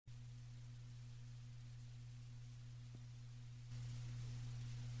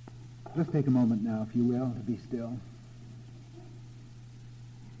Just take a moment now, if you will, to be still.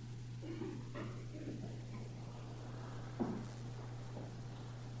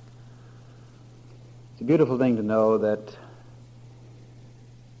 It's a beautiful thing to know that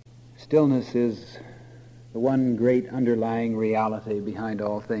stillness is the one great underlying reality behind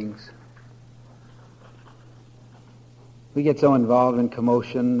all things. We get so involved in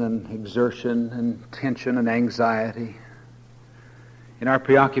commotion and exertion and tension and anxiety in our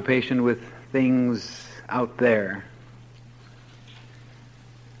preoccupation with things out there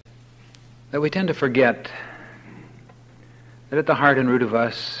that we tend to forget that at the heart and root of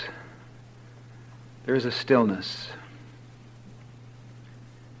us there is a stillness.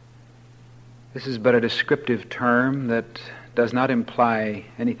 This is but a descriptive term that does not imply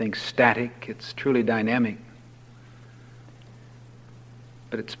anything static. It's truly dynamic.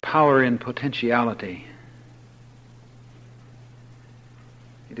 But it's power in potentiality.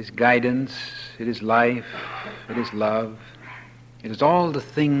 It is guidance, it is life, it is love. It is all the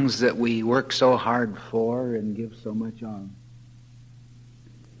things that we work so hard for and give so much of.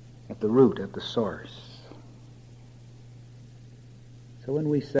 At the root, at the source. So when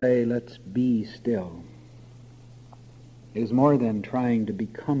we say, let's be still, it is more than trying to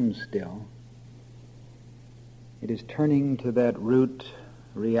become still. It is turning to that root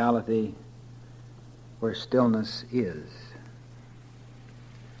reality where stillness is.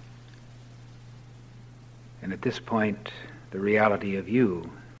 And at this point, the reality of you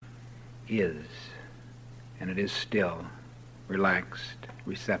is, and it is still, relaxed,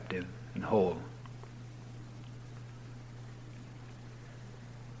 receptive, and whole.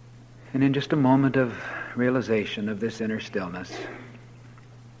 And in just a moment of realization of this inner stillness,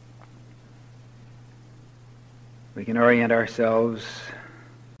 we can orient ourselves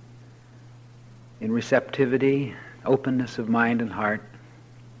in receptivity, openness of mind and heart,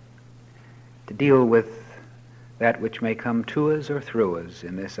 to deal with that which may come to us or through us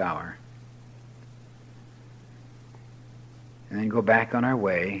in this hour. And then go back on our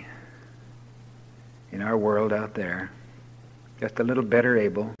way in our world out there, just a little better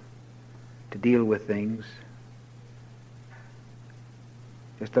able to deal with things,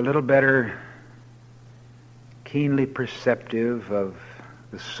 just a little better keenly perceptive of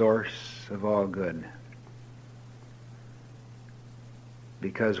the source of all good.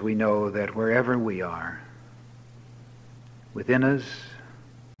 Because we know that wherever we are, within us,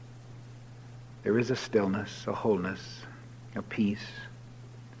 there is a stillness, a wholeness, a peace,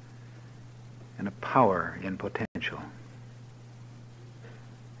 and a power in potential.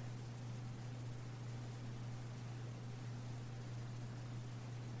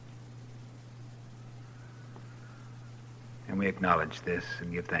 And we acknowledge this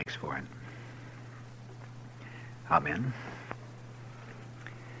and give thanks for it. Amen.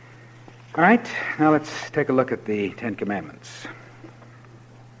 All right, now let's take a look at the Ten Commandments.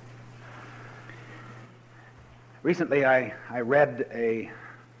 Recently I read a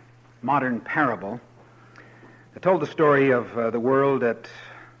modern parable that told the story of the world at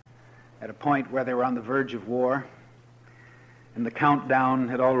a point where they were on the verge of war, and the countdown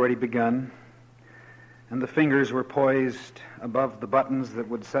had already begun, and the fingers were poised above the buttons that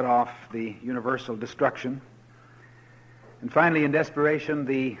would set off the universal destruction. And finally, in desperation,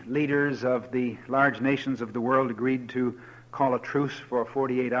 the leaders of the large nations of the world agreed to call a truce for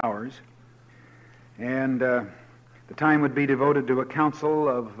 48 hours. And the time would be devoted to a council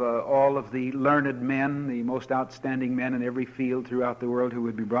of all of the learned men, the most outstanding men in every field throughout the world who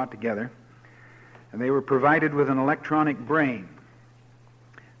would be brought together. And they were provided with an electronic brain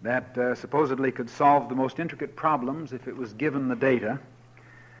that supposedly could solve the most intricate problems if it was given the data.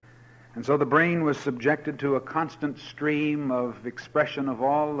 And so the brain was subjected to a constant stream of expression of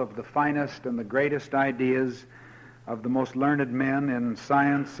all of the finest and the greatest ideas of the most learned men in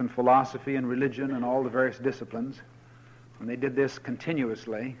science and philosophy and religion and all the various disciplines. And they did this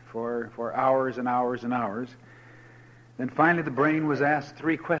continuously for hours and hours and hours. Then finally the brain was asked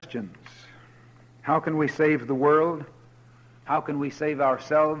three questions. How can we save the world? How can we save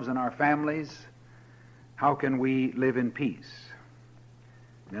ourselves and our families? How can we live in peace?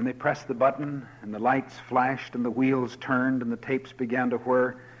 And then they pressed the button, and the lights flashed, and the wheels turned, and the tapes began to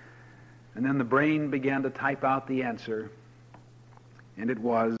whir. And then the brain began to type out the answer. And it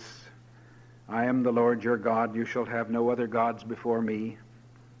was, I am the Lord your God. You shall have no other gods before me.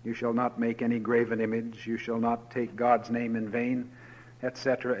 You shall not make any graven image. You shall not take God's name in vain,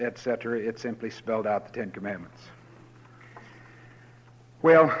 etc., etc. It simply spelled out the Ten Commandments.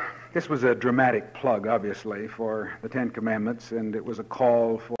 Well, this was a dramatic plug, obviously, for the Ten Commandments, and it was a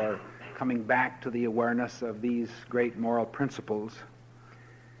call for coming back to the awareness of these great moral principles.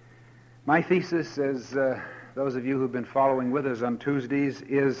 My thesis, as those of you who've been following with us on Tuesdays,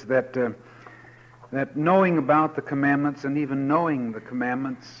 is that knowing about the commandments and even knowing the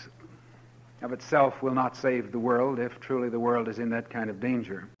commandments of itself will not save the world if truly the world is in that kind of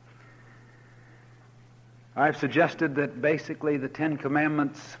danger. I've suggested that basically the Ten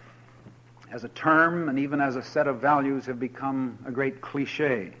Commandments as a term and even as a set of values have become a great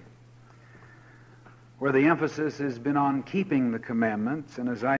cliche, where the emphasis has been on keeping the commandments, and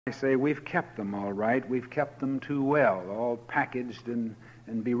as I say, we've kept them all right. We've kept them too well, all packaged and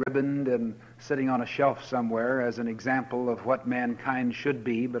beribboned and sitting on a shelf somewhere as an example of what mankind should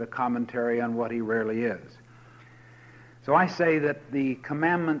be, but a commentary on what he rarely is. So I say that the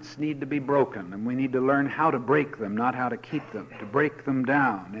commandments need to be broken, and we need to learn how to break them, not how to keep them, to break them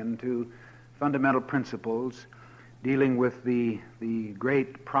down into fundamental principles dealing with the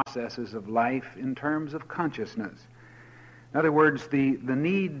great processes of life in terms of consciousness. In other words, the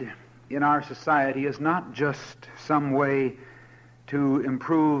need in our society is not just some way to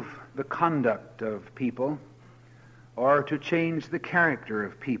improve the conduct of people or to change the character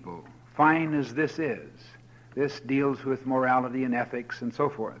of people. Fine as this is, this deals with morality and ethics and so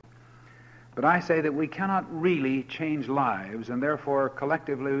forth. But I say that we cannot really change lives, and therefore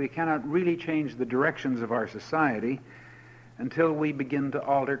collectively we cannot really change the directions of our society until we begin to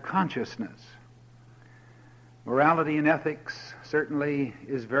alter consciousness. Morality and ethics certainly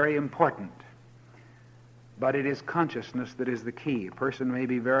is very important, but it is consciousness that is the key. A person may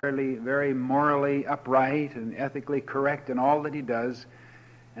be very morally upright and ethically correct in all that he does,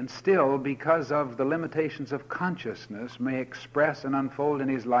 and still, because of the limitations of consciousness, may express and unfold in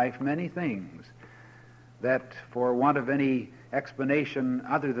his life many things that, for want of any explanation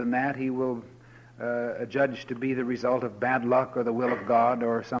other than that, he will judge to be the result of bad luck or the will of God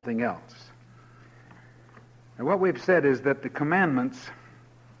or something else. And what we've said is that the commandments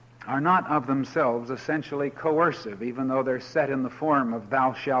are not of themselves essentially coercive, even though they're set in the form of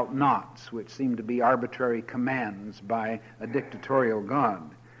thou shalt nots, which seem to be arbitrary commands by a dictatorial God.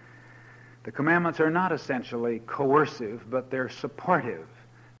 The commandments are not essentially coercive, but they're supportive,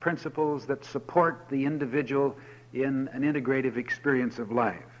 principles that support the individual in an integrative experience of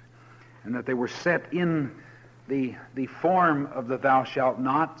life, and that they were set in the form of the thou shalt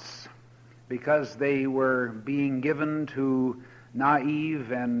nots because they were being given to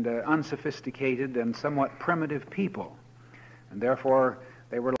naive and unsophisticated and somewhat primitive people, and therefore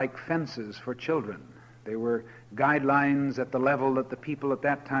they were like fences for children. They were guidelines at the level that the people at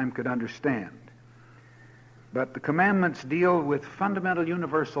that time could understand. But the commandments deal with fundamental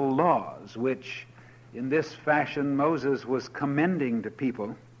universal laws, which in this fashion Moses was commending to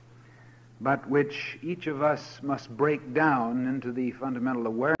people, but which each of us must break down into the fundamental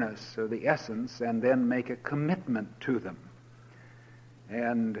awareness or the essence and then make a commitment to them.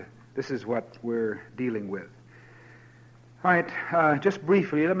 And this is what we're dealing with. All right, just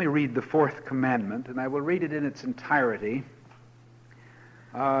briefly, let me read the fourth commandment, and I will read it in its entirety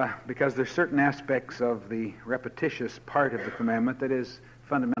because there's certain aspects of the repetitious part of the commandment that is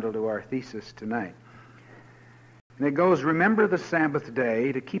fundamental to our thesis tonight. And it goes, remember the Sabbath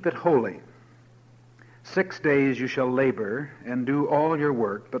day to keep it holy. 6 days you shall labor and do all your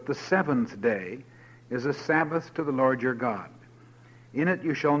work, but the seventh day is a Sabbath to the Lord your God. In it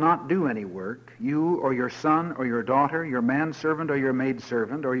you shall not do any work, you or your son or your daughter, your manservant or your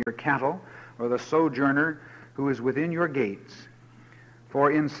maidservant, or your cattle, or the sojourner who is within your gates.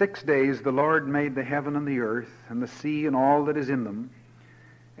 For in 6 days the Lord made the heaven and the earth, and the sea and all that is in them,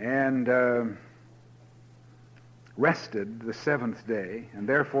 and rested the seventh day, and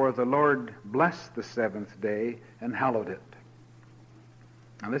therefore the Lord blessed the seventh day and hallowed it.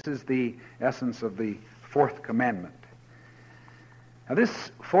 Now this is the essence of the fourth commandment. Now,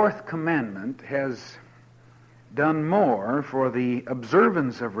 this fourth commandment has done more for the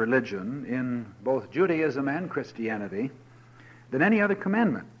observance of religion in both Judaism and Christianity than any other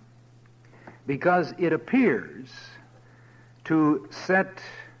commandment, because it appears to set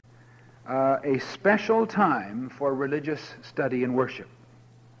a special time for religious study and worship.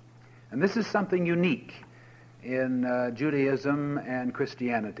 And this is something unique in Judaism and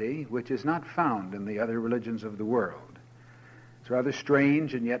Christianity, which is not found in the other religions of the world. It's rather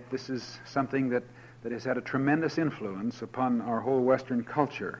strange, and yet this is something that has had a tremendous influence upon our whole Western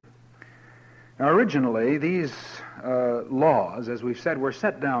culture. Now, originally, these laws, as we've said, were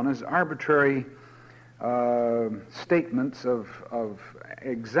set down as arbitrary statements of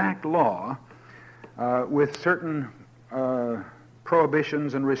exact law with certain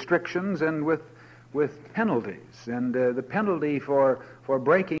prohibitions and restrictions and with penalties. And the penalty for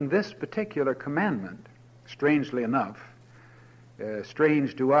breaking this particular commandment, strangely enough,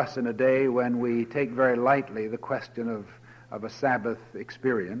 strange to us in a day when we take very lightly the question of a Sabbath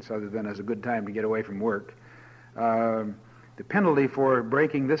experience, other than as a good time to get away from work. The penalty for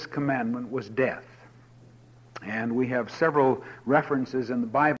breaking this commandment was death. And we have several references in the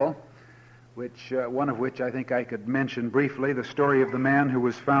Bible, one of which I think I could mention briefly, the story of the man who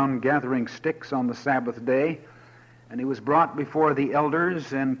was found gathering sticks on the Sabbath day, and he was brought before the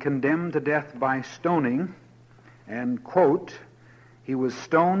elders and condemned to death by stoning, and, quote, he was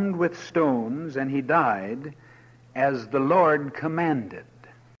stoned with stones, and he died as the Lord commanded.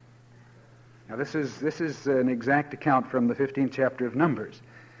 Now this is an exact account from the 15th chapter of Numbers,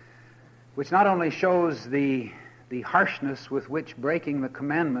 which not only shows the harshness with which breaking the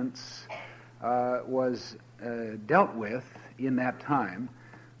commandments was dealt with in that time,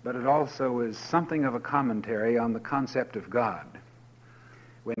 but it also is something of a commentary on the concept of God.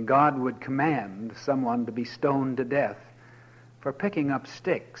 When God would command someone to be stoned to death for picking up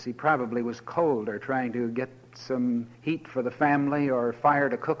sticks, he probably was cold or trying to get some heat for the family or fire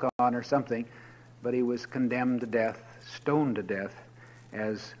to cook on or something, but he was condemned to death, stoned to death,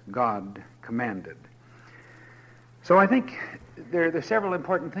 as God commanded. So I think there are several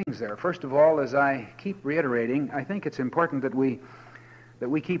important things there. First of all, as I keep reiterating, I think it's important that we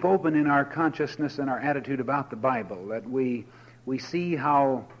keep open in our consciousness and our attitude about the Bible, that we see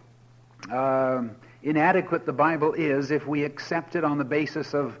how inadequate the Bible is if we accept it on the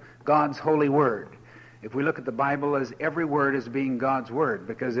basis of God's holy word. If we look at the Bible as every word as being God's word,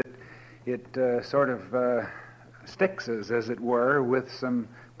 because it sort of sticks us, as it were, with some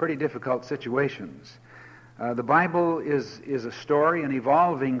pretty difficult situations. The Bible is a story, an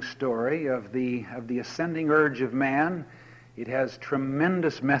evolving story of the ascending urge of man. It has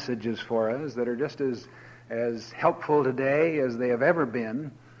tremendous messages for us that are just as helpful today as they have ever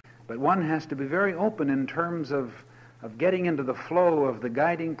been. But one has to be very open in terms of getting into the flow of the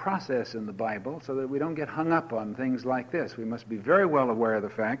guiding process in the Bible so that we don't get hung up on things like this. We must be very well aware of the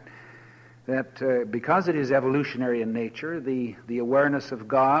fact that because it is evolutionary in nature, the awareness of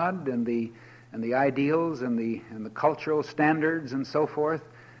God and the ideals and the cultural standards and so forth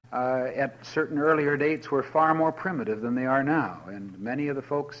at certain earlier dates were far more primitive than they are now. And many of the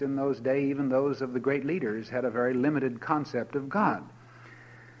folks in those days, even those of the great leaders, had a very limited concept of God.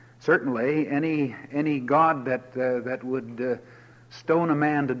 Certainly, any God that would stone a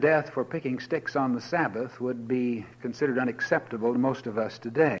man to death for picking sticks on the Sabbath would be considered unacceptable to most of us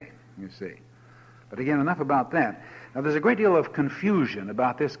today, you see. But again, enough about that. Now, there's a great deal of confusion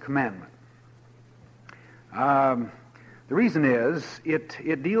about this commandment. The reason is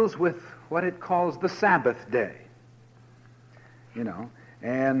it deals with what it calls the Sabbath day,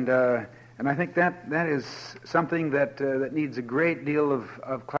 and I think that is something that needs a great deal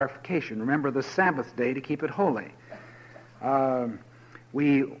of clarification. Remember, the Sabbath day, to keep it holy.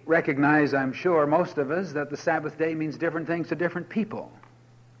 We recognize, I'm sure, most of us, that the Sabbath day means different things to different people.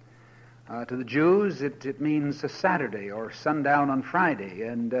 To the Jews, it means a Saturday or sundown on Friday,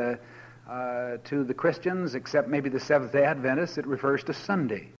 and to the Christians, except maybe the Seventh-day Adventists, it refers to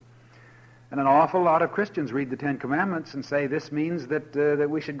Sunday. And an awful lot of Christians read the Ten Commandments and say this means that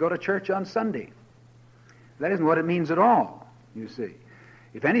we should go to church on Sunday. That isn't what it means at all, you see.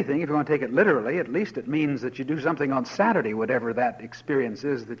 If anything, if you want to take it literally, at least it means that you do something on Saturday, whatever that experience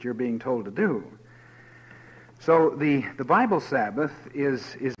is that you're being told to do. So the Bible Sabbath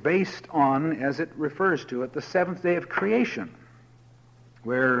is based on, as it refers to it, the seventh day of creation,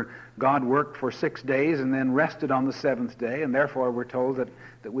 where God worked for 6 days and then rested on the seventh day, and therefore we're told that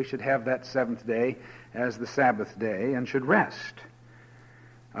we should have that seventh day as the Sabbath day and should rest.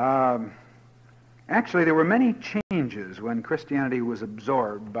 Actually, there were many changes when Christianity was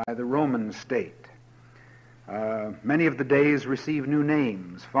absorbed by the Roman state. Many of the days received new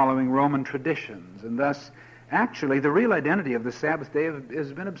names following Roman traditions, and thus, actually, the real identity of the Sabbath day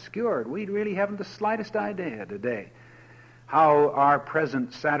has been obscured. We really haven't the slightest idea today how our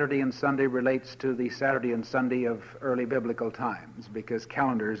present Saturday and Sunday relates to the Saturday and Sunday of early biblical times, because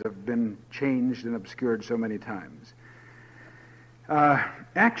calendars have been changed and obscured so many times.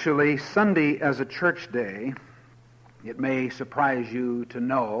 Actually, Sunday as a church day, it may surprise you to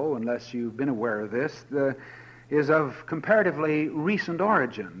know, unless you've been aware of this, is of comparatively recent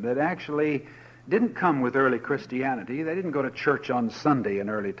origin, that actually didn't come with early Christianity. They didn't go to church on Sunday in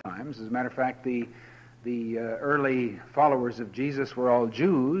early times. As a matter of fact, the early followers of Jesus were all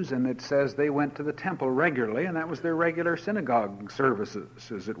Jews, and it says they went to the temple regularly, and that was their regular synagogue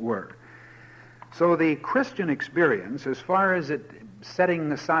services, as it were. So the Christian experience, as far as it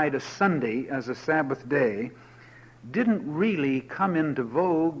setting aside a Sunday as a Sabbath day, didn't really come into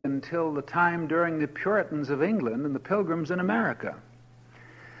vogue until the time during the Puritans of England and the Pilgrims in America.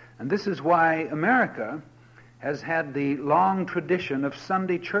 And this is why America has had the long tradition of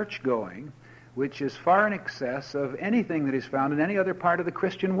Sunday church going, which is far in excess of anything that is found in any other part of the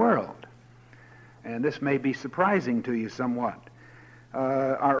Christian world. And this may be surprising to you somewhat.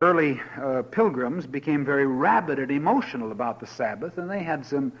 Our early pilgrims became very rabid and emotional about the Sabbath, and they had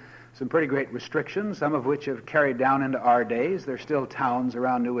some pretty great restrictions, some of which have carried down into our days. There are still towns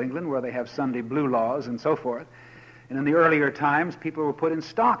around New England where they have Sunday blue laws and so forth. And in the earlier times, people were put in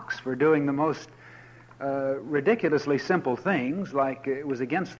stocks for doing the most ridiculously simple things, like it was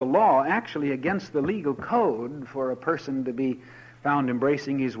against the law, actually against the legal code, for a person to be found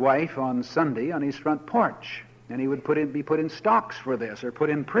embracing his wife on Sunday on his front porch. And he would be put in stocks for this, or put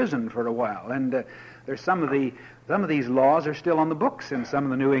in prison for a while. And there's some of these laws are still on the books in some of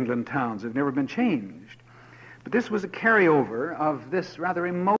the New England towns. They've never been changed. But this was a carryover of this rather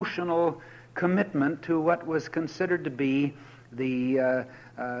emotional commitment to what was considered to be the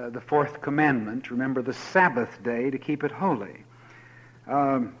fourth commandment. Remember the Sabbath day to keep it holy.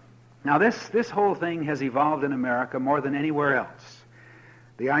 Now this whole thing has evolved in America more than anywhere else.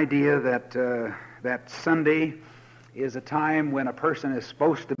 The idea that Sunday is a time when a person is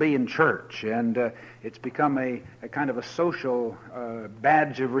supposed to be in church, and it's become a kind of a social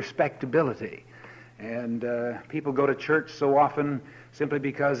badge of respectability. And people go to church so often simply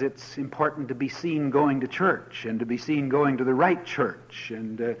because it's important to be seen going to church, and to be seen going to the right church,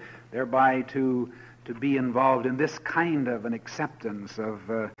 and thereby to be involved in this kind of an acceptance of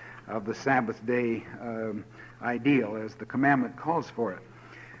the Sabbath day ideal, as the commandment calls for it.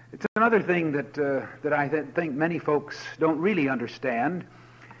 It's another thing that I think many folks don't really understand,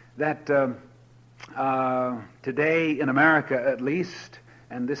 that today in America at least,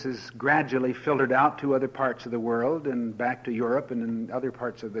 and this is gradually filtered out to other parts of the world and back to Europe and in other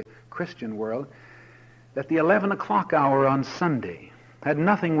parts of the Christian world, that the 11 o'clock hour on Sunday had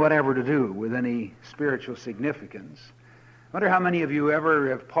nothing whatever to do with any spiritual significance. I wonder how many of you ever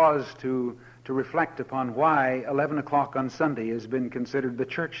have paused to reflect upon why 11 o'clock on Sunday has been considered the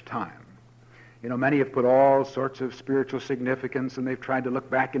church time. You know, many have put all sorts of spiritual significance, and they've tried to look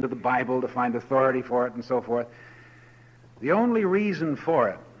back into the Bible to find authority for it and so forth. The only reason for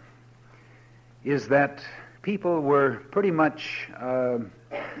it is that people were pretty much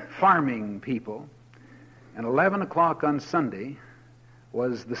farming people, and 11 o'clock on Sunday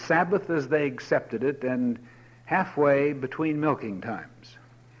was the Sabbath as they accepted it, and halfway between milking times.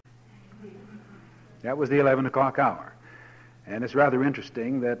 That was the 11 o'clock hour. And it's rather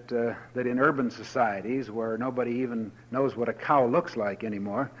interesting that in urban societies where nobody even knows what a cow looks like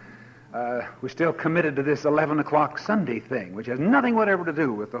anymore, we're still committed to this 11 o'clock Sunday thing, which has nothing whatever to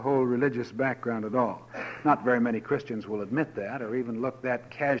do with the whole religious background at all. Not very many Christians will admit that, or even look that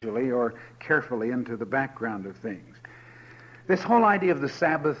casually or carefully into the background of things. This whole idea of the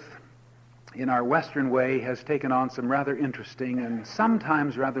Sabbath in our Western way has taken on some rather interesting and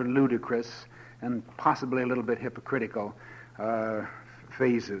sometimes rather ludicrous and possibly a little bit hypocritical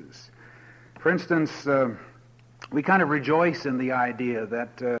phases. For instance, we kind of rejoice in the idea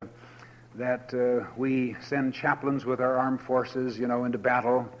that we send chaplains with our armed forces, into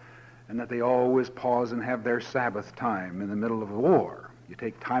battle, and that they always pause and have their Sabbath time in the middle of a war. You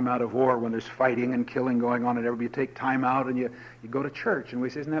take time out of war when there's fighting and killing going on, and everybody take time out and you go to church. And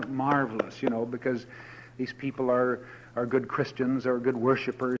we say, isn't that marvelous, because these people are good Christians or good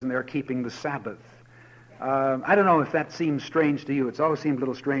worshipers, and they're keeping the Sabbath. I don't know if that seems strange to you. It's always seemed a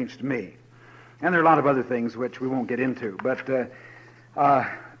little strange to me. And there are a lot of other things which we won't get into. But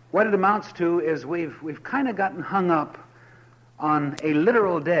what it amounts to is we've kind of gotten hung up on a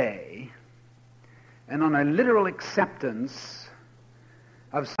literal day and on a literal acceptance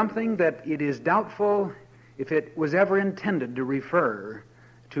of something that it is doubtful if it was ever intended to refer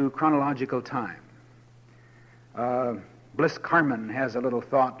to chronological time. Bliss Carman has a little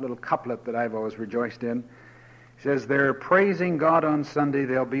couplet that I've always rejoiced in. He says, they're praising God on Sunday,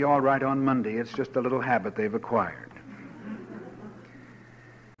 they'll be all right on Monday. It's just a little habit they've acquired.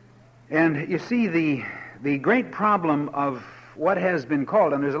 And you see, the great problem of what has been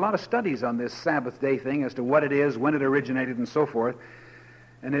called, and there's a lot of studies on this Sabbath day thing as to what it is, when it originated, and so forth.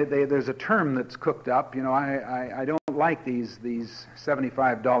 And there's a term that's cooked up. I don't like these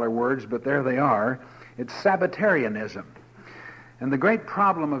 $75 words, but there they are. It's Sabbatarianism. And the great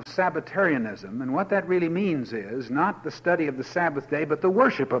problem of Sabbatarianism, and what that really means is not the study of the Sabbath day, but the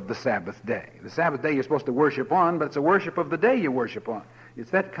worship of the Sabbath day. The Sabbath day you're supposed to worship on, but it's a worship of the day you worship on.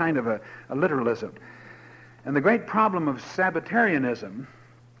 It's that kind of a literalism. And the great problem of Sabbatarianism,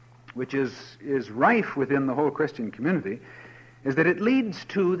 which is rife within the whole Christian community, is that it leads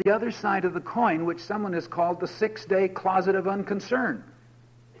to the other side of the coin, which someone has called the 6-day closet of unconcern.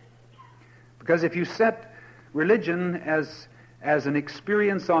 Because if you set religion as an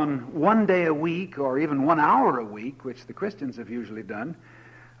experience on 1 day a week or even 1 hour a week, which the Christians have usually done,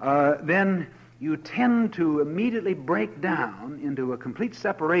 then you tend to immediately break down into a complete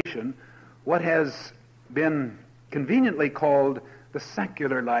separation what has been conveniently called the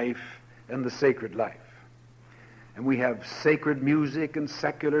secular life and the sacred life. And we have sacred music and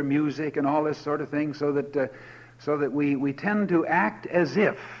secular music and all this sort of thing, so that we tend to act as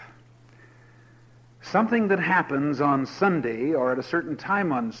if something that happens on Sunday or at a certain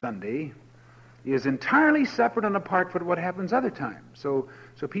time on Sunday is entirely separate and apart from what happens other times. So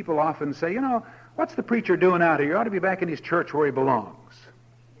people often say, what's the preacher doing out here? He ought to be back in his church where he belongs.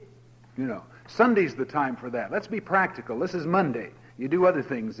 Sunday's the time for that. Let's be practical. This is Monday. You do other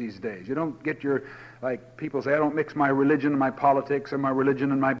things these days. You don't get like people say, I don't mix my religion and my politics or my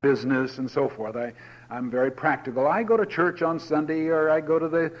religion and my business and so forth. I'm very practical. I go to church on Sunday, or I go to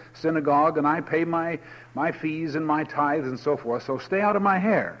the synagogue and I pay my fees and my tithes and so forth. So stay out of my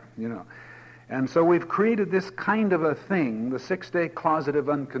hair, And so we've created this kind of a thing, the 6-day closet of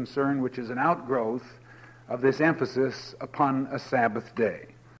unconcern, which is an outgrowth of this emphasis upon a Sabbath day.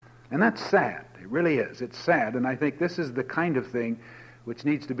 And that's sad. It really is. It's sad. And I think this is the kind of thing which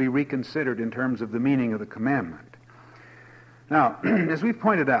needs to be reconsidered in terms of the meaning of the commandment. Now, as we've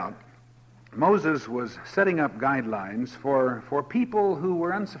pointed out, Moses was setting up guidelines for people who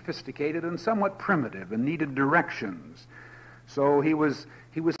were unsophisticated and somewhat primitive and needed directions. So he was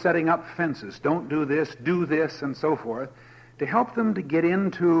setting up fences. Don't do this, and so forth, to help them to get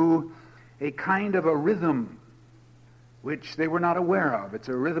into a kind of a rhythm which they were not aware of. It's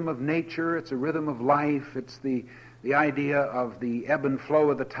a rhythm of nature. It's a rhythm of life. It's the idea of the ebb and flow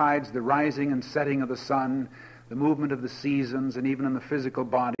of the tides, the rising and setting of the sun, the movement of the seasons, and even in the physical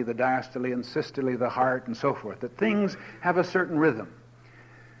body, the diastole and systole of the heart, and so forth, that things have a certain rhythm.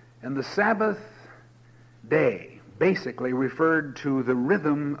 And the Sabbath day basically referred to the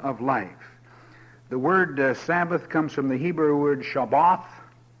rhythm of life. The word Sabbath comes from the Hebrew word Shabbath,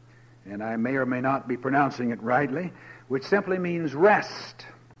 and I may or may not be pronouncing it rightly, which simply means rest,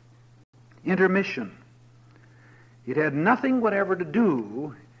 intermission. It had nothing whatever to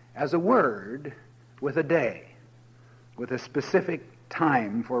do as a word with a day, with a specific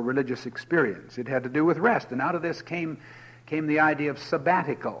time for religious experience. It had to do with rest, and out of this came the idea of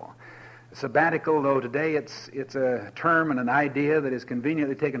sabbatical. Sabbatical, though today it's a term and an idea that is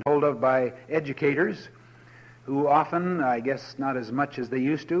conveniently taken hold of by educators, who often, I guess not as much as they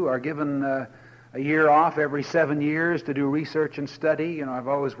used to, are given a year off every 7 years to do research and study. I've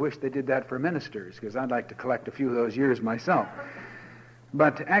always wished they did that for ministers, because I'd like to collect a few of those years myself.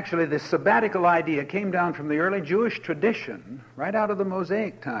 But actually, this sabbatical idea came down from the early Jewish tradition, right out of the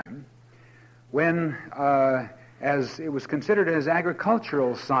Mosaic time, when, as it was considered as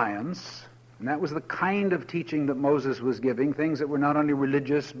agricultural science, and that was the kind of teaching that Moses was giving, things that were not only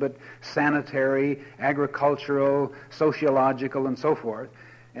religious, but sanitary, agricultural, sociological, and so forth,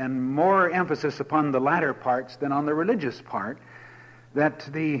 and more emphasis upon the latter parts than on the religious part, that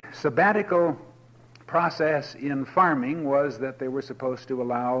the sabbatical process in farming was that they were supposed to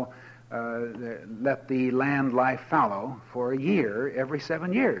allow, let the land lie fallow for a year every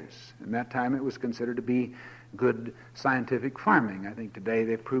 7 years. In that time it was considered to be good scientific farming. I think today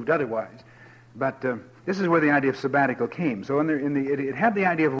they've proved otherwise. But this is where the idea of sabbatical came. So it had the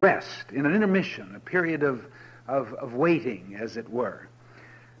idea of rest, in an intermission, a period of waiting, as it were.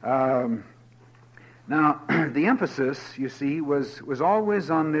 Now, the emphasis, you see, was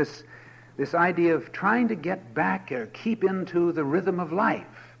always on this idea of trying to get back or keep into the rhythm of life.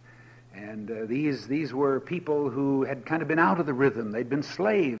 And these were people who had kind of been out of the rhythm. They'd been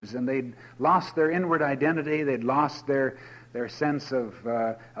slaves, and they'd lost their inward identity. They'd lost their sense of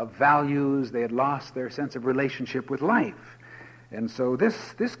values. They had lost their sense of relationship with life. And so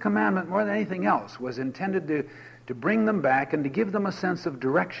this commandment, more than anything else, was intended to bring them back and to give them a sense of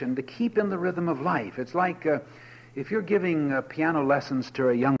direction, to keep in the rhythm of life. It's like if you're giving piano lessons to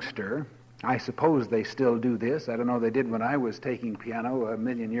a youngster, I suppose they still do this. I don't know, they did when I was taking piano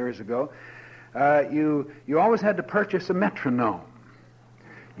 1,000,000 years ago. You always had to purchase a metronome.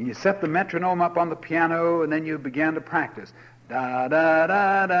 And you set the metronome up on the piano, and then you began to practice. Da da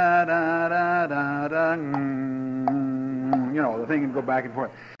da da da da da da. The thing can go back and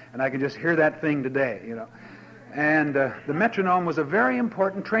forth. And I can just hear that thing today, And the metronome was a very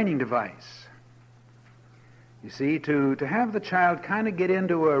important training device. You see, to have the child kind of get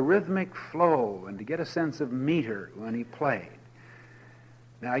into a rhythmic flow and to get a sense of meter when he played.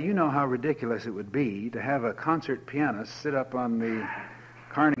 Now, you know how ridiculous it would be to have a concert pianist sit up on the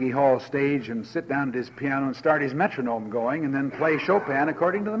Carnegie Hall stage and sit down at his piano and start his metronome going and then play Chopin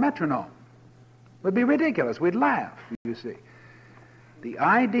according to the metronome. It would be ridiculous. We'd laugh, you see. The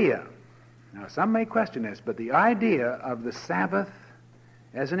idea, now some may question this, but the idea of the Sabbath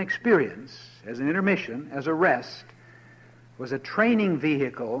as an experience, as an intermission, as a rest, was a training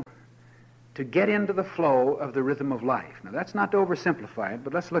vehicle to get into the flow of the rhythm of life. Now, that's not to oversimplify it,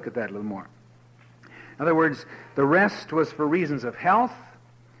 but let's look at that a little more. In other words, the rest was for reasons of health.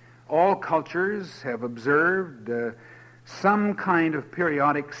 All cultures have observed some kind of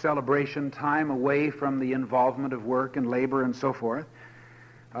periodic celebration time away from the involvement of work and labor and so forth.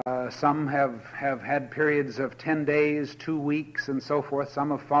 Some have had periods of 10 days, 2 weeks, and so forth.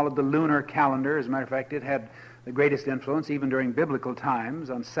 Some have followed the lunar calendar. As a matter of fact, it had the greatest influence, even during biblical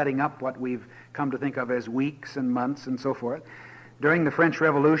times, on setting up what we've come to think of as weeks and months and so forth. During the French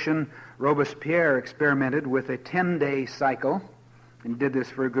Revolution, Robespierre experimented with a 10-day cycle and did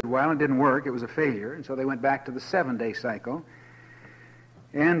this for a good while. It didn't work. It was a failure, and so they went back to the 7-day cycle.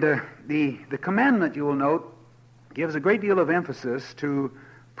 And the commandment, you will note, gives a great deal of emphasis to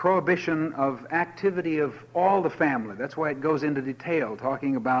prohibition of activity of all the family. That's why it goes into detail,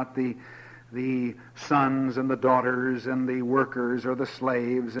 talking about the sons and the daughters and the workers or the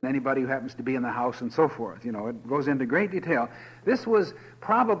slaves and anybody who happens to be in the house and so forth. You know, it goes into great detail. This was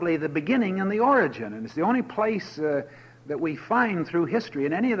probably the beginning and the origin, and it's the only place that we find through history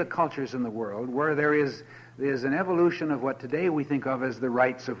in any of the cultures in the world where there is an evolution of what today we think of as the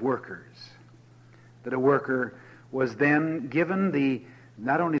rights of workers. That a worker was then given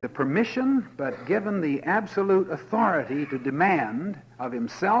not only the permission, but given the absolute authority to demand of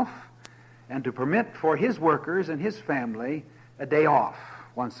himself and to permit for his workers and his family a day off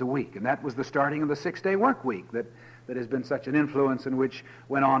once a week. And that was the starting of the 6-day work week that has been such an influence, and which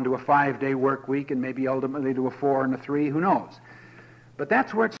went on to a 5-day work week and maybe ultimately to a 4 and a 3, who knows. But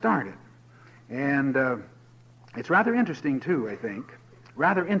that's where it started. And it's rather interesting, too, I think.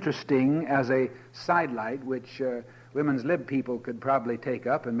 Rather interesting as a sidelight, which women's lib people could probably take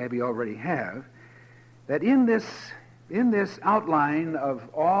up and maybe already have, that in this outline of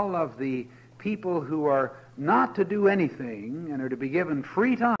all of the people who are not to do anything and are to be given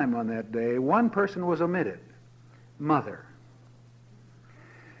free time on that day, one person was omitted: mother.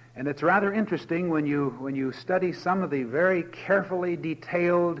 And it's rather interesting when you study some of the very carefully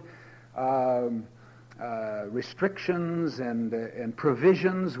detailed restrictions and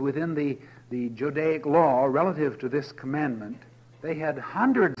provisions within the Judaic law relative to this commandment. They had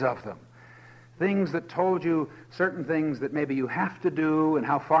hundreds of them. Things that told you certain things that maybe you have to do and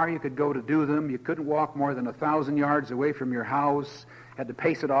how far you could go to do them. You couldn't walk more than 1,000 yards away from your house. Had to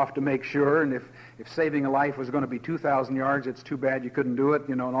pace it off to make sure. And if saving a life was going to be 2,000 yards, it's too bad you couldn't do it,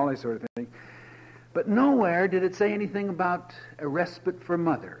 and all that sort of thing. But nowhere did it say anything about a respite for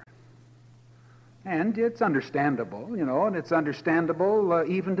mother. And it's understandable, and it's understandable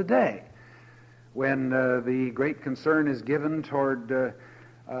even today when the great concern is given toward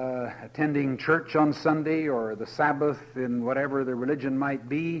attending church on Sunday or the Sabbath in whatever the religion might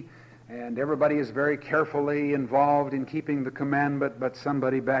be, and everybody is very carefully involved in keeping the commandment, but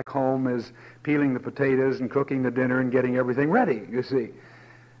somebody back home is peeling the potatoes and cooking the dinner and getting everything ready, you see.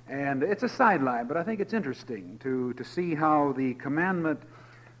 And it's a sideline, but I think it's interesting to see how the commandment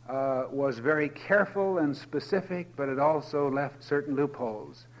was very careful and specific, but it also left certain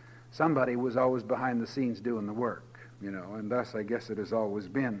loopholes. Somebody was always behind the scenes doing the work. And thus I guess it has always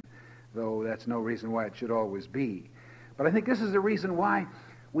been, though that's no reason why it should always be. But I think this is the reason why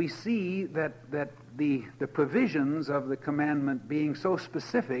we see that the provisions of the commandment being so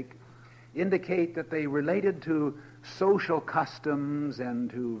specific indicate that they related to social customs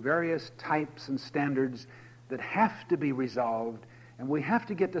and to various types and standards that have to be resolved, and we have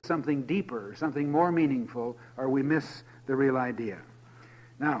to get to something deeper, something more meaningful, or we miss the real idea.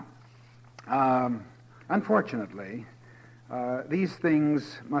 Now, unfortunately, these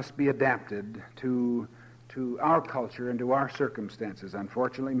things must be adapted to our culture and to our circumstances,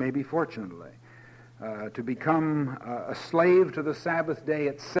 unfortunately, maybe fortunately. To become a slave to the Sabbath day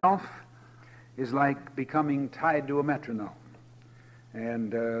itself is like becoming tied to a metronome.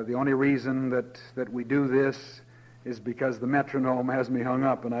 And the only reason that we do this is because the metronome has me hung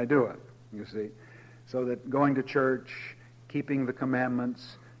up and I do it, you see. So that going to church, keeping the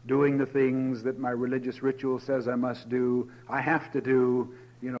commandments, doing the things that my religious ritual says I must do, I have to do,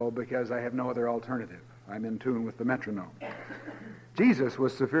 because I have no other alternative. I'm in tune with the metronome. Jesus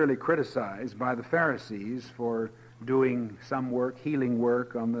was severely criticized by the Pharisees for doing some work, healing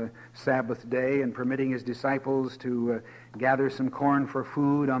work, on the Sabbath day and permitting his disciples to gather some corn for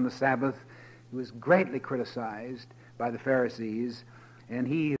food on the Sabbath. He was greatly criticized by the Pharisees, and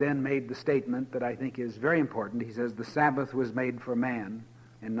he then made the statement that I think is very important. He says, the Sabbath was made for man,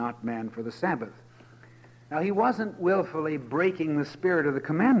 and not man for the Sabbath. Now, he wasn't willfully breaking the spirit of the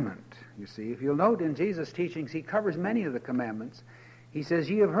commandment. You see, if you'll note in Jesus' teachings, he covers many of the commandments. He says,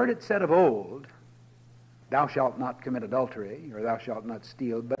 ye have heard it said of old, thou shalt not commit adultery, or thou shalt not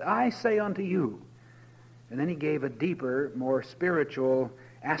steal, but I say unto you. And then he gave a deeper, more spiritual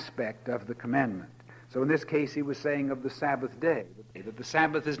aspect of the commandment. So in this case, he was saying of the Sabbath day, that the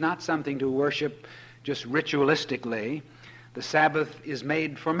Sabbath is not something to worship just ritualistically. The Sabbath is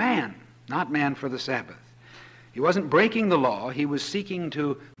made for man, not man for the Sabbath. He wasn't breaking the law. He was seeking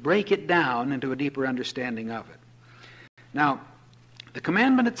to break it down into a deeper understanding of it. Now, the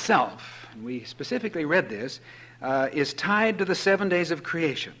commandment itself, and we specifically read this, is tied to the 7 days of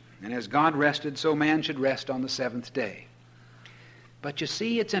creation. And as God rested, so man should rest on the seventh day. But you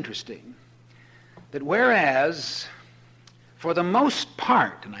see, it's interesting that whereas for the most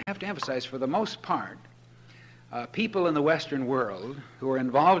part, and I have to emphasize for the most part, people in the Western world who are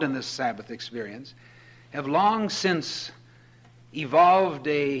involved in this Sabbath experience have long since evolved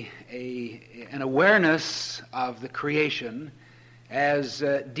an awareness of the creation as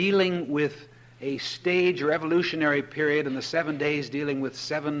dealing with a stage or evolutionary period, and the 7 days dealing with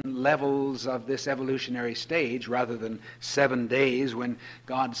 7 levels of this evolutionary stage, rather than 7 days when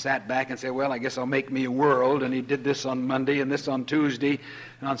God sat back and said, well, I guess I'll make me a world, and he did this on Monday and this on Tuesday,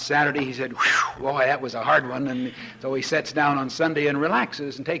 and on Saturday he said, whew, boy, that was a hard one, and so he sits down on Sunday and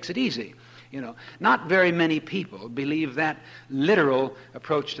relaxes and takes it easy. You know, not very many people believe that literal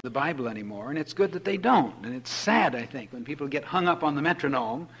approach to the Bible anymore, and it's good that they don't. And it's sad, I think, when people get hung up on the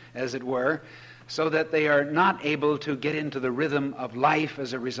metronome, as it were, so that they are not able to get into the rhythm of life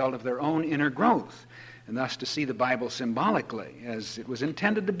as a result of their own inner growth, and thus to see the Bible symbolically, as it was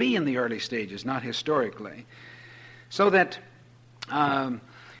intended to be in the early stages, not historically. So that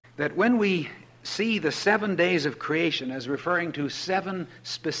that when we see the 7 days of creation as referring to 7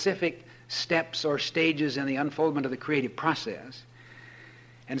 specific steps or stages in the unfoldment of the creative process,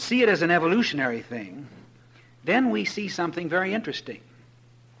 and see it as an evolutionary thing, then we see something very interesting.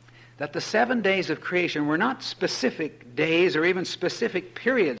 That the 7 days of creation were not specific days or even specific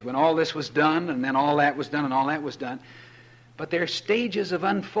periods when all this was done and then all that was done and all that was done, but they're stages of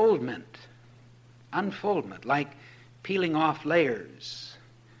unfoldment, like peeling off layers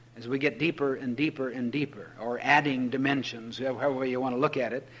as we get deeper and deeper and deeper, or adding dimensions, however you want to look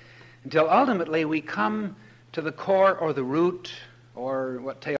at it, until ultimately we come to the core or the root, or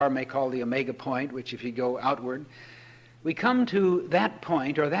what Teilhard may call the omega point, which if you go outward, we come to that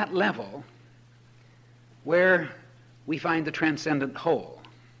point or that level where we find the transcendent whole.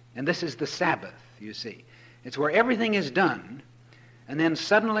 And this is the Sabbath, you see. It's where everything is done, and then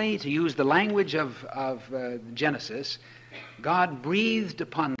suddenly, to use the language of Genesis, God breathed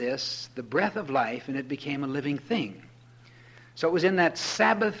upon this the breath of life, and it became a living thing. So it was in that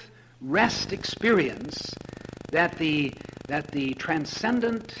Sabbath rest experience that the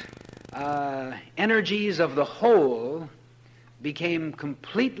transcendent energies of the whole became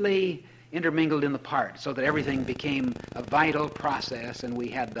completely intermingled in the part, so that everything became a vital process, and we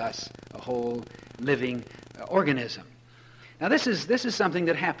had thus a whole living organism. Now this is something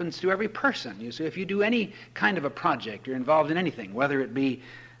that happens to every person. You see, if you do any kind of a project, you're involved in anything, whether it be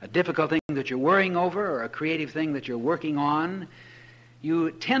a difficult thing that you're worrying over or a creative thing that you're working on,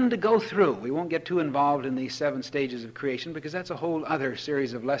 you tend to go through. We won't get too involved in these 7 stages of creation because that's a whole other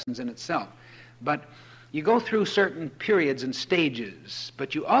series of lessons in itself. But you go through certain periods and stages,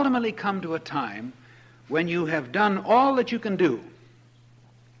 but you ultimately come to a time when you have done all that you can do.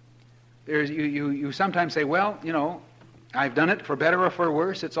 You sometimes say, well, you know, I've done it for better or for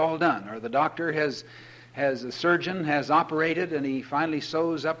worse, it's all done. Or the doctor a surgeon has operated, and he finally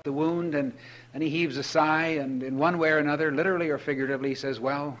sews up the wound, and he heaves a sigh, and in one way or another, literally or figuratively, he says,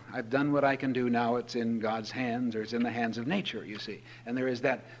 well, I've done what I can do now. It's in God's hands, or it's in the hands of nature, you see. And there is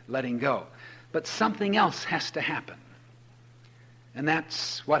that letting go. But something else has to happen. And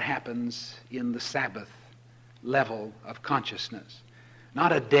that's what happens in the Sabbath level of consciousness.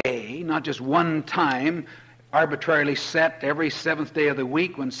 Not a day, not just one time, arbitrarily set every 7th day of the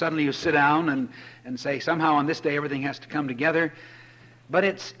week when suddenly you sit down and say somehow on this day everything has to come together. But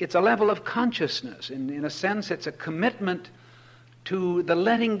it's a level of consciousness. In a sense, it's a commitment to the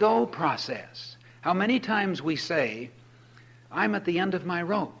letting go process. How many times we say, I'm at the end of my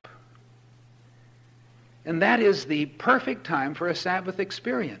rope. And that is the perfect time for a Sabbath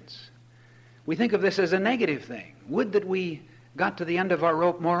experience. we think of this as a negative thing. Would that we got to the end of our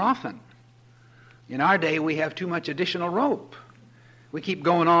rope more often. In our day, we have too much additional rope. We keep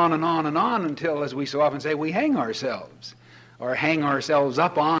going on and on and on until, as we so often say, we hang ourselves or hang ourselves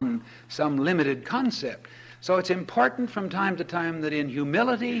up on some limited concept. So it's important from time to time that in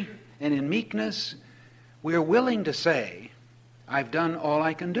humility and in meekness, we're willing to say, I've done all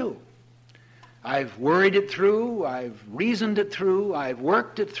I can do. I've worried it through, I've reasoned it through, I've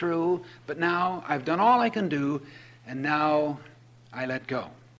worked it through, but now I've done all I can do, and now I let go.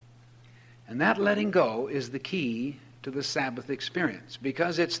 And that letting go is the key to the Sabbath experience,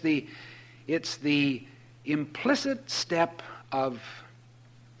 because it's the implicit step of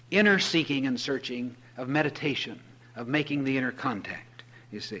inner seeking and searching, of meditation, of making the inner contact,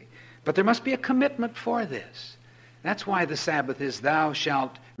 you see. But there must be a commitment for this. That's why the Sabbath is, thou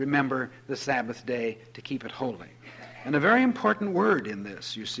shalt remember the Sabbath day to keep it holy. And a very important word in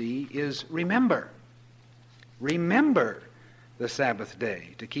this, you see, is remember. Remember the Sabbath day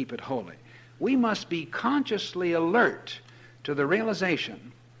to keep it holy. We must be consciously alert to the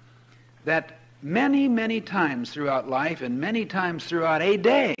realization that many, many times throughout life and many times throughout a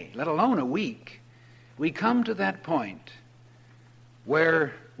day, let alone a week, we come to that point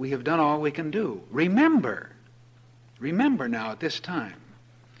where we have done all we can do. Remember now at this time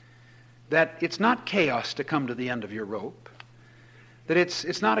that it's not chaos to come to the end of your rope, that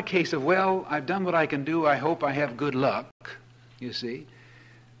it's not a case of, well, I've done what I can do, I hope I have good luck, you see.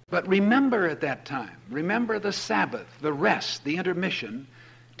 But remember at that time, remember the Sabbath, the rest, the intermission,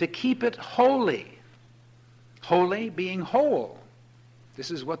 to keep it holy. Holy being whole.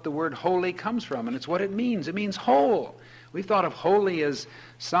 This is what the word holy comes from, and it's what it means. It means whole. We've thought of holy as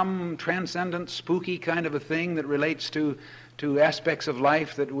some transcendent, spooky kind of a thing that relates to aspects of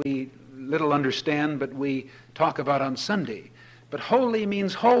life that we little understand, but we talk about on Sunday. But holy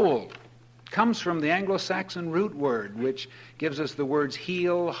means whole. It comes from the Anglo-Saxon root word, which gives us the words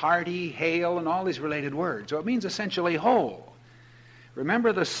heal, hearty, hail, and all these related words. So it means essentially whole.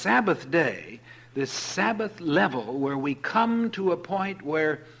 Remember the Sabbath day, this Sabbath level where we come to a point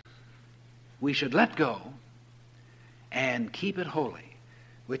where we should let go and keep it holy,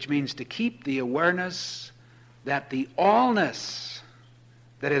 which means to keep the awareness that the allness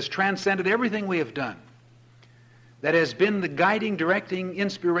that has transcended everything we have done, that has been the guiding, directing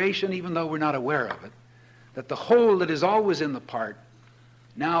inspiration, even though we're not aware of it, that the whole that is always in the part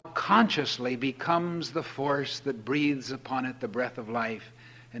now consciously becomes the force that breathes upon it the breath of life,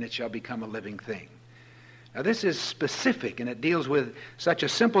 and it shall become a living thing. Now this is specific, and it deals with such a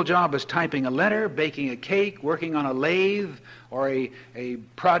simple job as typing a letter, baking a cake, working on a lathe, or a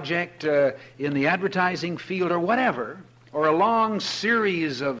project in the advertising field or whatever, or a long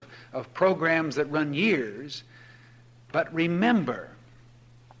series of programs that run years. But remember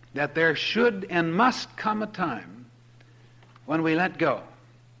that there should and must come a time when we let go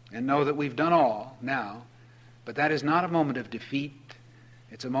and know that we've done all now, but that is not a moment of defeat.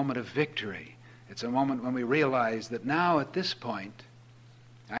 It's a moment of victory. It's a moment when we realize that now at this point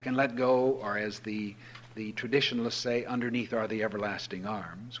I can let go, or as the traditionalists say, underneath are the everlasting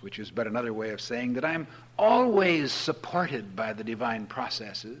arms, which is but another way of saying that I'm always supported by the divine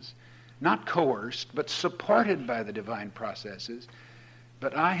processes, not coerced, but supported by the divine processes.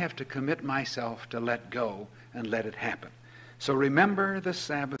 But I have to commit myself to let go and let it happen. So remember the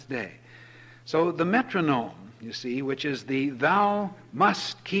Sabbath day. So the metronome, you see, which is the thou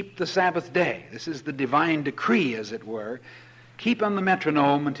must keep the Sabbath day. This is the divine decree, as it were. Keep on the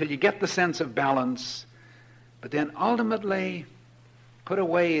metronome until you get the sense of balance, but then ultimately put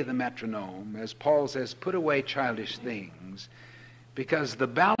away the metronome. As Paul says, put away childish things, because the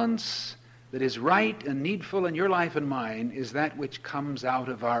balance that is right and needful in your life and mine is that which comes out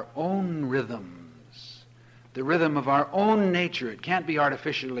of our own rhythms, the rhythm of our own nature. It can't be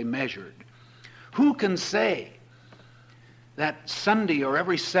artificially measured. Who can say that Sunday or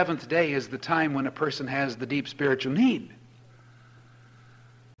every seventh day is the time when a person has the deep spiritual need?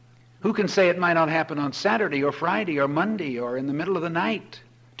 Who can say it might not happen on Saturday or Friday or Monday or in the middle of the night,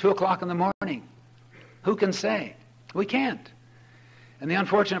 2 o'clock in the morning? Who can say? We can't. And the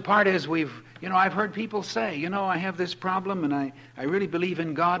unfortunate part is I've heard people say, I have this problem and I really believe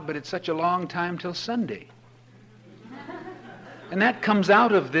in God, but it's such a long time till Sunday. And that comes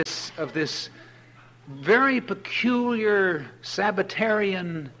out of this very peculiar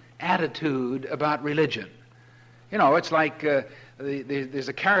Sabbatarian attitude about religion. It's like there's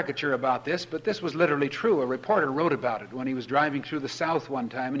a caricature about this, but this was literally true. A reporter wrote about it when he was driving through the South one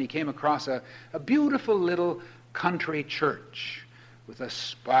time, and he came across a beautiful little country church with a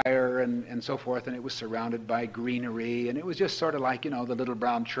spire and so forth, and it was surrounded by greenery, and it was just sort of like, the little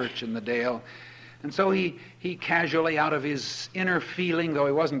brown church in the dale. And so he casually, out of his inner feeling, though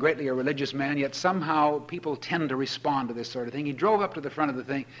he wasn't greatly a religious man, yet somehow people tend to respond to this sort of thing. He drove up to the front of the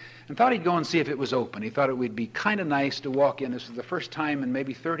thing and thought he'd go and see if it was open. He thought it would be kind of nice to walk in. This was the first time in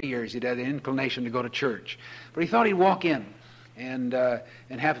maybe 30 years he'd had an inclination to go to church. But he thought he'd walk in and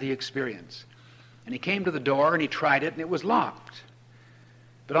have the experience. And he came to the door and he tried it, and it was locked.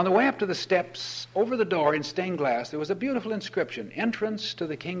 But on the way up to the steps, over the door in stained glass, there was a beautiful inscription, "Entrance to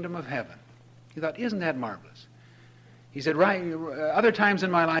the Kingdom of Heaven." He thought, isn't that marvelous? He said, right, other times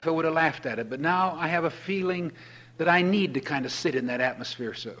in my life I would have laughed at it, but now I have a feeling that I need to kind of sit in that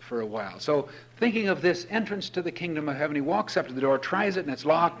atmosphere for a while. So thinking of this entrance to the Kingdom of Heaven, he walks up to the door, tries it, and it's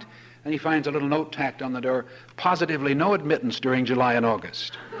locked, and he finds a little note tacked on the door, positively no admittance during July and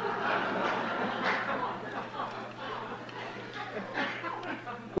August.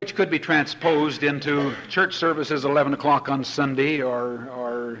 Which could be transposed into church services 11 o'clock on Sunday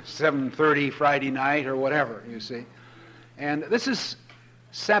or 7:30 Friday night or whatever, you see. And this is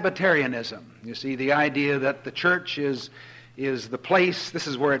Sabbatarianism, you see, the idea that the church is the place, this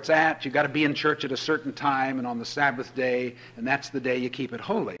is where it's at, you've got to be in church at a certain time and on the Sabbath day, and that's the day you keep it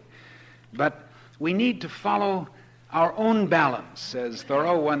holy. But we need to follow our own balance, as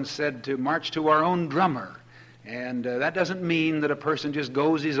Thoreau once said, to march to our own drummer. And that doesn't mean that a person just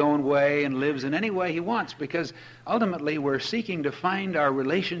goes his own way and lives in any way he wants, because ultimately we're seeking to find our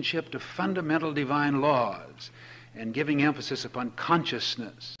relationship to fundamental divine laws and giving emphasis upon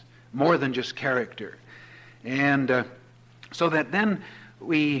consciousness more than just character. And so that then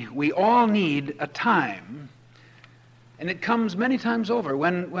we all need a time, and it comes many times over,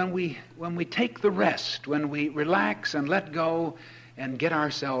 when we take the rest, when we relax and let go and get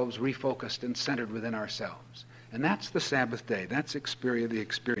ourselves refocused and centered within ourselves. And that's the Sabbath day. That's the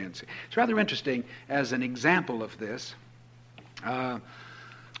experience. It's rather interesting as an example of this. I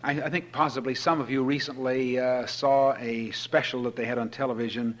think possibly some of you recently saw a special that they had on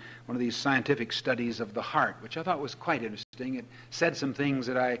television, one of these scientific studies of the heart, which I thought was quite interesting. It said some things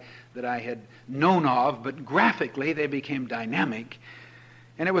that I had known of, but graphically they became dynamic.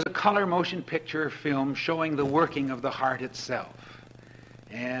 And it was a color motion picture film showing the working of the heart itself,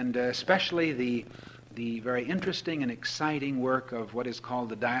 and especially the very interesting and exciting work of what is called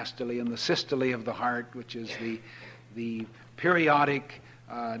the diastole and the systole of the heart, which is the periodic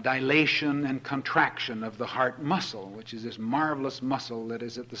dilation and contraction of the heart muscle, which is this marvelous muscle that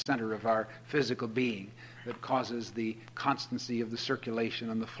is at the center of our physical being, that causes the constancy of the circulation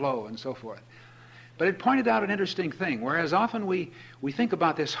and the flow and so forth. But it pointed out an interesting thing, whereas often we think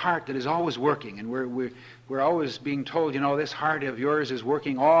about this heart that is always working, and we're always being told, this heart of yours is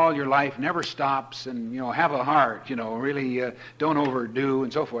working all your life, never stops, and, have a heart, really don't overdo,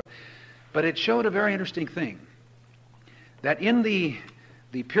 and so forth. But it showed a very interesting thing, that in the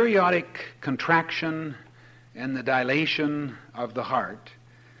periodic contraction and the dilation of the heart,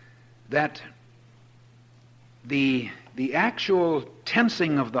 that the actual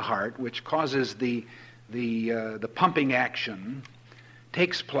tensing of the heart, which causes the pumping action,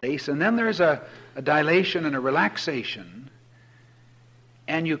 takes place, and then there's a dilation and a relaxation,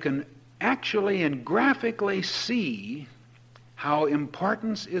 and you can actually and graphically see how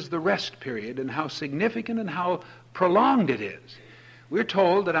important is the rest period and how significant and how prolonged it is. We're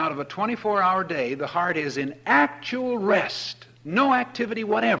told that out of a 24-hour day, the heart is in actual rest, no activity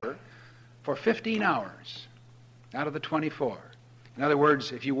whatever, for 15 hours out of the 24. In other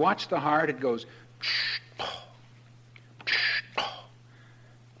words, if you watch the heart, it goes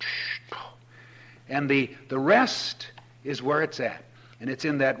and the rest is where it's at. And it's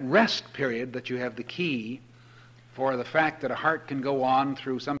in that rest period that you have the key for the fact that a heart can go on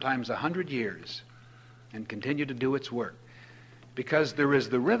through sometimes 100 years and continue to do its work. Because there is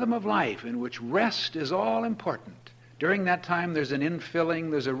the rhythm of life in which rest is all important. During that time there's an infilling,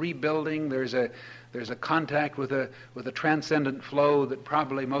 there's a rebuilding, there's a contact with a transcendent flow that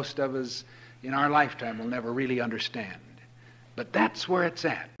probably most of us in our lifetime will never really understand. But that's where it's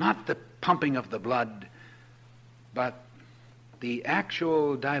at. Not the pumping of the blood, but the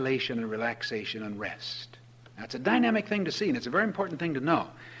actual dilation and relaxation and rest. That's a dynamic thing to see, and it's a very important thing to know,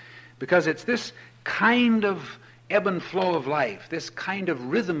 because it's this kind of ebb and flow of life, this kind of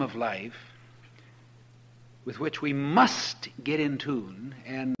rhythm of life with which we must get in tune,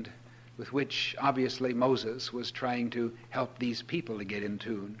 and with which obviously Moses was trying to help these people to get in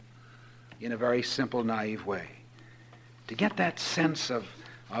tune in a very simple, naive way. To get that sense of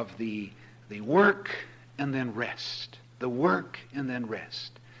the work and then rest, the work and then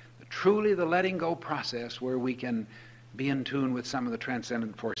rest. Truly the letting go process where we can be in tune with some of the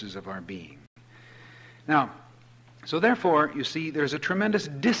transcendent forces of our being. Now, so therefore, you see, there's a tremendous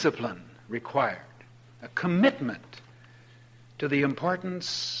discipline required, a commitment to the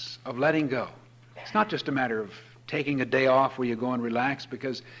importance of letting go. It's not just a matter of taking a day off where you go and relax,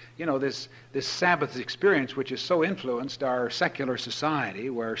 because, you know, this Sabbath experience, which has so influenced our secular society,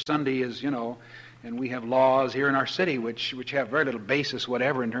 where Sunday is, you know, and we have laws here in our city which have very little basis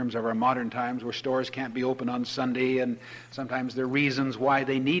whatever in terms of our modern times, where stores can't be open on Sunday, and sometimes there are reasons why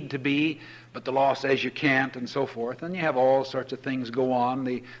they need to be, but the law says you can't, and so forth. And you have all sorts of things go on.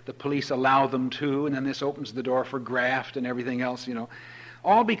 The police allow them to, and then this opens the door for graft and everything else, you know.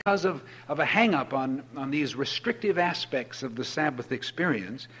 All because of a hang-up on these restrictive aspects of the Sabbath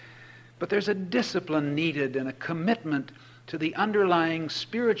experience. But there's a discipline needed and a commitment to the underlying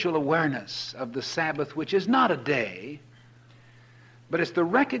spiritual awareness of the Sabbath, which is not a day, but it's the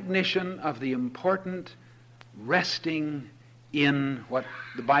recognition of the important resting in what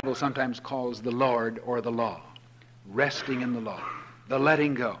the Bible sometimes calls the Lord or the law. Resting in the law, the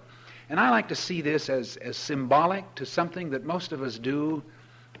letting go. And I like to see this as symbolic to something that most of us do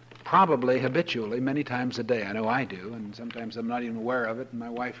probably habitually many times a day. I know I do, and sometimes I'm not even aware of it, and my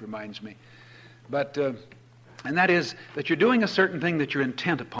wife reminds me. But and that is that you're doing a certain thing that you're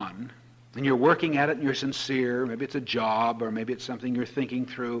intent upon, and you're working at it, and you're sincere. Maybe it's a job, or maybe it's something you're thinking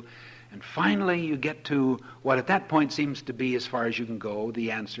through. And finally you get to what at that point seems to be, as far as you can go,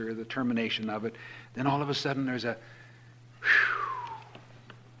 the answer, the termination of it. Then all of a sudden there's a whew.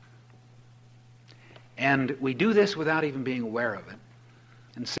 And we do this without even being aware of it.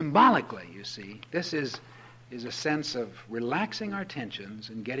 And symbolically, you see, this is a sense of relaxing our tensions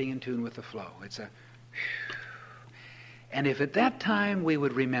and getting in tune with the flow. It's a whew. And if at that time we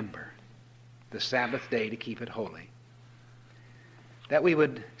would remember the Sabbath day to keep it holy, that we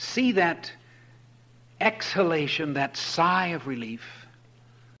would see that exhalation, that sigh of relief,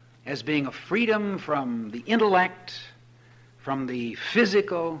 as being a freedom from the intellect, from the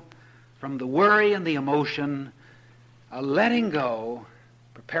physical, from the worry and the emotion, a letting go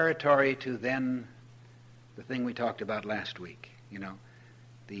preparatory to then the thing we talked about last week, you know,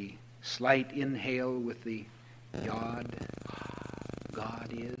 the slight inhale with the God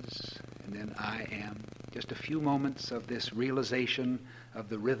is, and then I am. Just a few moments of this realization of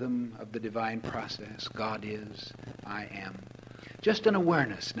the rhythm of the divine process. God is, I am. Just an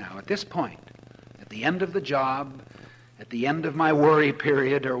awareness now at this point, at the end of the job, at the end of my worry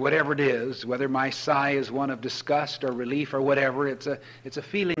period, or whatever it is, whether my sigh is one of disgust or relief or whatever, it's a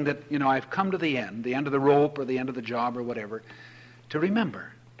feeling that, you know, I've come to the end of the rope or the end of the job or whatever, to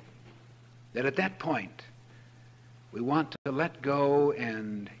remember that at that point we want to let go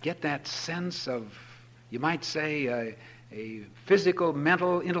and get that sense of, you might say, a physical,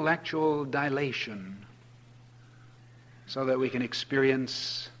 mental, intellectual dilation, so that we can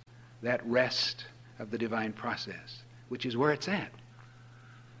experience that rest of the divine process, which is where it's at.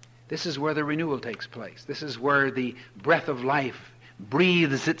 This is where the renewal takes place. This is where the breath of life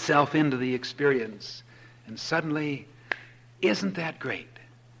breathes itself into the experience. And suddenly, isn't that great?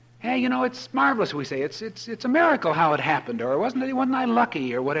 Hey, you know, it's marvelous, we say. It's a miracle how it happened, or wasn't I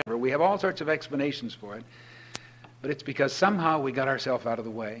lucky, or whatever. We have all sorts of explanations for it. But it's because somehow we got ourselves out of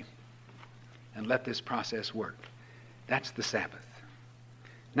the way and let this process work. That's the Sabbath.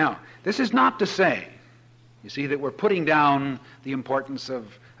 Now, this is not to say, you see, that we're putting down the importance of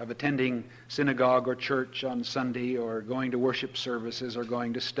attending synagogue or church on Sunday, or going to worship services, or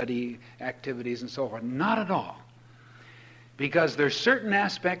going to study activities and so forth. Not at all. Because there's certain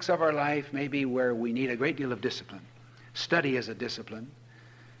aspects of our life maybe where we need a great deal of discipline. Study is a discipline.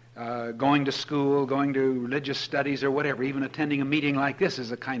 Going to school, going to religious studies or whatever, even attending a meeting like this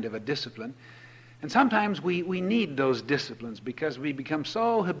is a kind of a discipline. And sometimes we need those disciplines because we become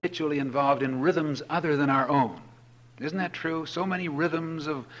so habitually involved in rhythms other than our own. Isn't that true? So many rhythms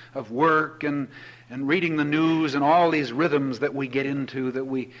of work and reading the news and all these rhythms that we get into that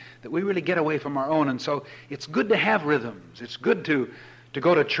we really get away from our own. And so it's good to have rhythms. It's good to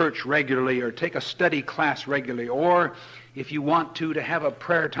go to church regularly, or take a study class regularly, or if you want to have a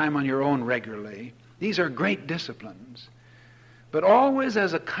prayer time on your own regularly. These are great disciplines, but always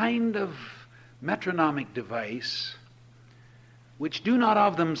as a kind of metronomic device which do not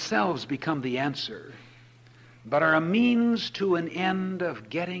of themselves become the answer, but are a means to an end of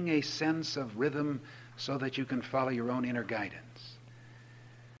getting a sense of rhythm so that you can follow your own inner guidance.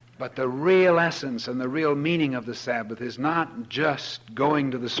 But the real essence and the real meaning of the Sabbath is not just going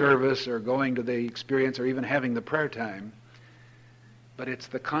to the service or going to the experience or even having the prayer time, but it's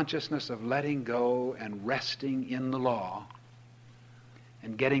the consciousness of letting go and resting in the law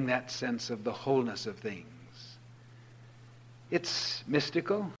and getting that sense of the wholeness of things. It's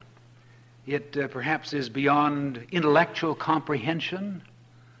mystical. It perhaps is beyond intellectual comprehension.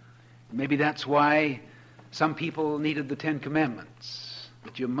 Maybe that's why some people needed the Ten Commandments,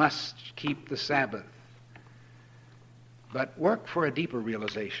 that you must keep the Sabbath. But work for a deeper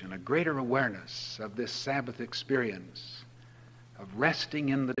realization, a greater awareness of this Sabbath experience, of resting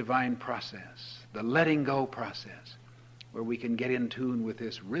in the divine process, the letting go process, where we can get in tune with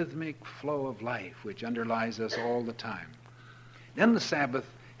this rhythmic flow of life which underlies us all the time. Then the Sabbath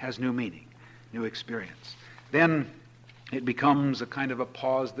has new meaning, new experience. Then it becomes a kind of a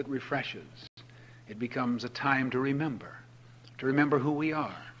pause that refreshes. It becomes a time to remember who we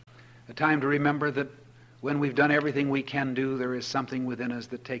are, a time to remember that when we've done everything we can do, there is something within us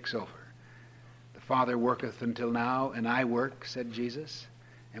that takes over. The Father worketh until now, and I work, said Jesus.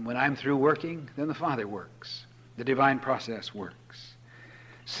 And when I'm through working, then the Father works. The divine process works.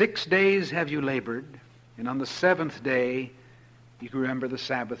 6 days have you labored, and on the seventh day you can remember the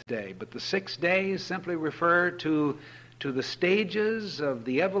Sabbath day. But the 6 days simply refer to the stages of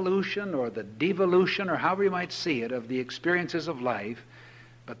the evolution or the devolution, or however you might see it, of the experiences of life.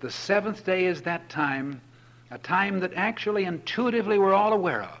 But the seventh day is that time, a time that actually intuitively we're all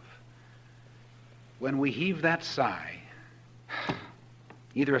aware of. When we heave that sigh,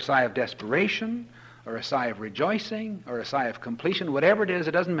 either a sigh of desperation or a sigh of rejoicing or a sigh of completion, whatever it is,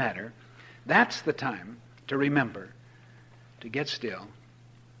 it doesn't matter. That's the time to remember, to get still,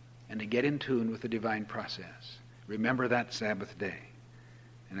 and to get in tune with the divine process. Remember that Sabbath day.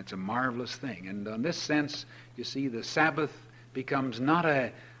 And it's a marvelous thing. And in this sense, you see, the Sabbath becomes not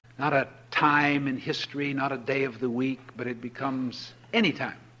a time in history, not a day of the week, but it becomes any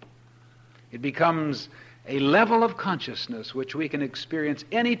time. It becomes a level of consciousness which we can experience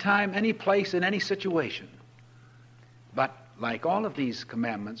any time, any place, in any situation. But like all of these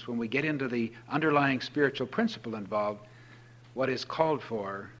commandments, when we get into the underlying spiritual principle involved, what is called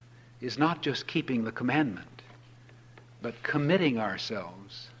for is not just keeping the commandment, but committing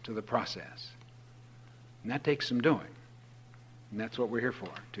ourselves to the process. And that takes some doing. And that's what we're here for,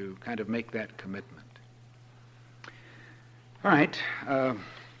 to kind of make that commitment. All right,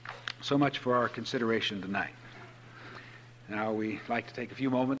 so much for our consideration tonight. Now we like to take a few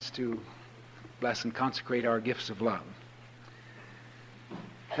moments to bless and consecrate our gifts of love.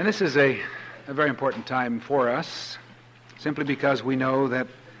 And this is a very important time for us, simply because we know that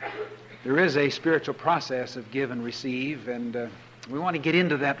there is a spiritual process of give and receive, and we want to get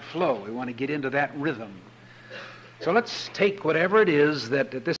into that flow. We want to get into that rhythm. So let's take whatever it is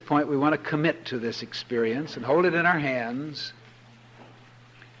that at this point we want to commit to this experience and hold it in our hands.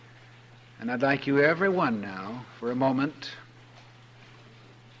 And I'd like you, everyone, now, for a moment,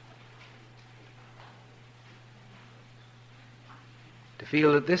 to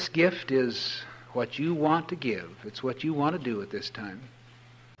feel that this gift is what you want to give. It's what you want to do at this time.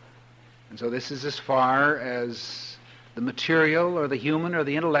 And so this is as far as the material or the human or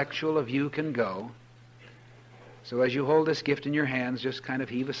the intellectual of you can go. So as you hold this gift in your hands, just kind of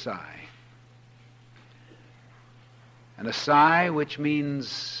heave a sigh. And a sigh which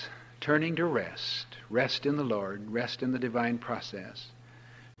means turning to rest. Rest in the Lord. Rest in the divine process.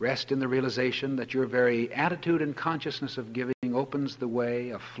 Rest in the realization that your very attitude and consciousness of giving opens the way,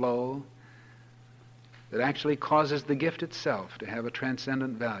 a flow that actually causes the gift itself to have a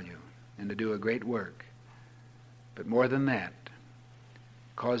transcendent value and to do a great work. But more than that,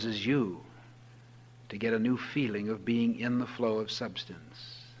 causes you to get a new feeling of being in the flow of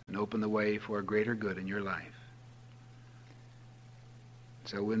substance and open the way for a greater good in your life.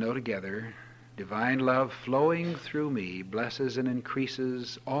 So we'll know together, divine love flowing through me blesses and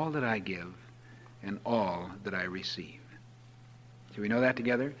increases all that I give and all that I receive. Do we know that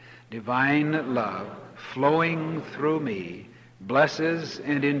together? Divine love flowing through me blesses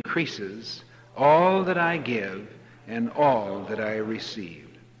and increases all that I give and all that I receive.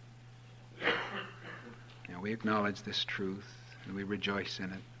 Now we acknowledge this truth and we rejoice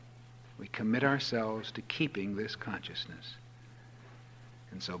in it. We commit ourselves to keeping this consciousness.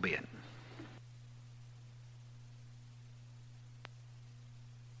 And so be it.